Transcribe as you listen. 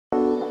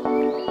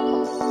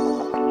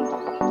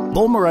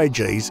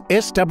Baumr-AG's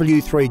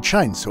SW3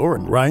 chainsaw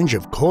and range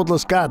of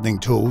cordless gardening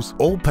tools,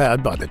 all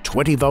powered by the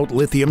 20-volt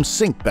lithium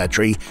SYNC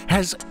battery,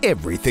 has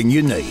everything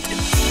you need.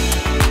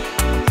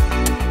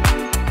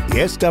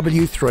 The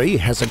SW3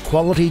 has a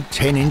quality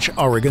 10-inch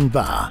Oregon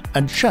bar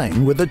and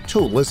chain with a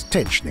toolless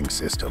tensioning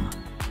system.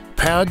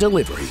 Power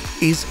delivery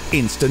is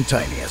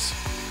instantaneous,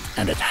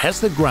 and it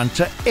has the grunt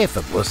to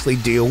effortlessly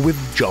deal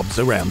with jobs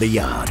around the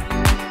yard.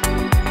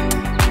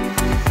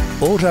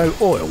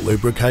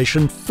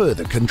 Auto-oil-lubrication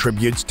further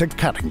contributes to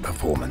cutting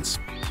performance,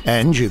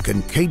 and you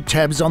can keep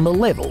tabs on the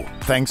level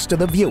thanks to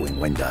the viewing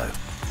window.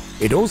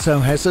 It also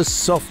has a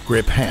soft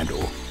grip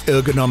handle,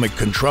 ergonomic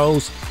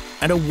controls,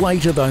 and a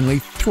weight of only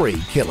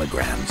 3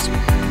 kilograms.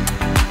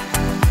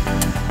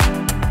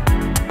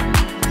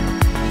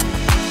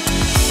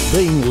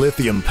 Being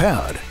lithium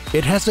powered,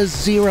 it has a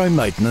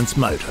zero-maintenance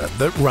motor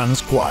that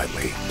runs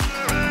quietly.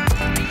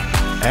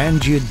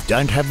 And you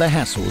don't have the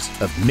hassles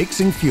of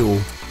mixing fuel,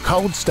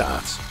 cold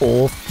starts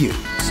or fumes.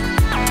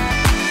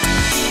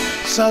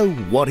 So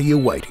what are you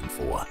waiting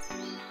for?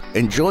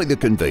 Enjoy the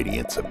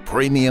convenience of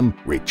premium,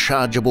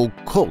 rechargeable,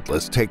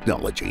 cordless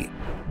technology.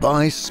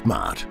 Buy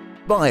smart.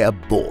 Buy a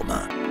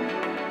Baumr.